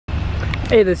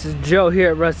Hey, this is Joe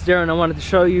here at Russ Darrow, and I wanted to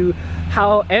show you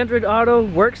how Android Auto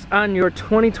works on your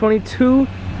 2022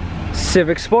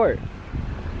 Civic Sport.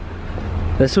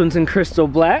 This one's in crystal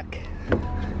black.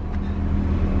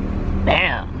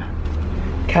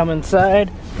 Bam! Come inside.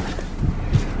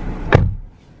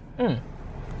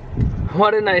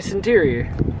 What a nice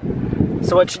interior.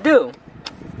 So what you do,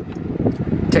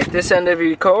 take this end of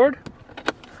your cord,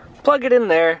 plug it in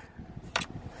there,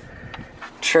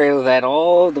 trail that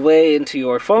all the way into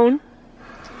your phone.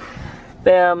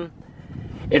 Bam.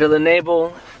 It'll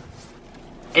enable,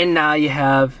 and now you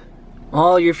have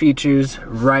all your features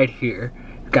right here.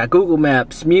 You've got Google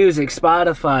Maps, music,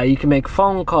 Spotify, you can make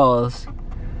phone calls,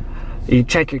 you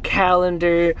check your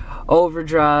calendar,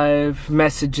 overdrive,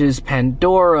 messages,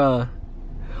 Pandora,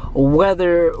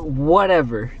 weather,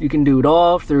 whatever. You can do it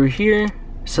all through here.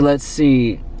 So let's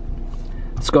see.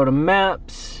 Let's go to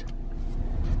Maps,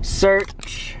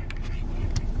 search,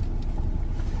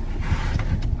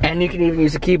 and you can even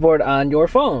use a keyboard on your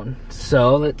phone.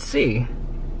 So let's see.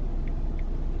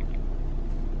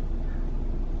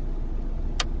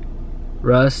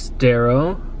 Russ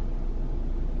Darrow,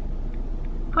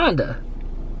 Honda.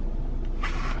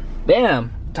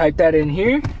 Bam! Type that in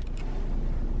here.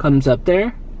 Comes up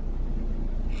there.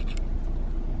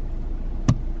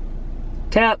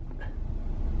 Tap.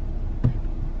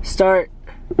 Start.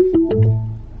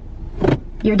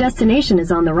 Your destination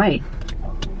is on the right.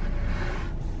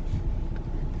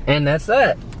 And that's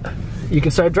that. You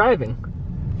can start driving.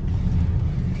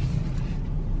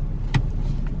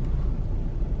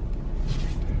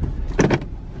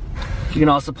 You can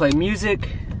also play music,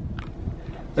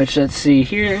 which let's see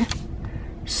here.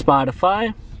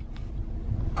 Spotify.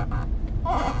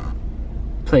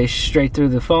 Play straight through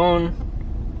the phone.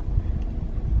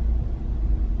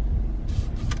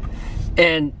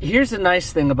 And here's the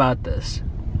nice thing about this.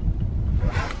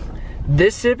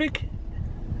 This Civic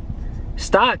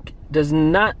stock does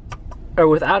not, or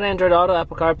without Android Auto,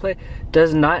 Apple Carplay,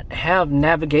 does not have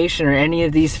navigation or any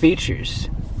of these features.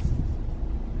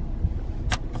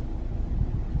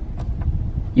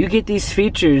 You get these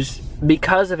features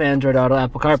because of Android Auto,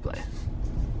 Apple CarPlay.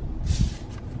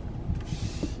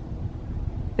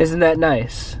 Isn't that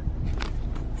nice?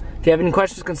 If you have any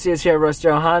questions, you can see us here at Russ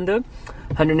Darrow Honda,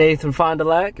 108th and Fond du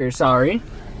Lac,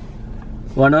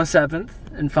 107th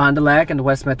and Fond du Lac, and the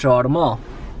West Metro Auto Mall.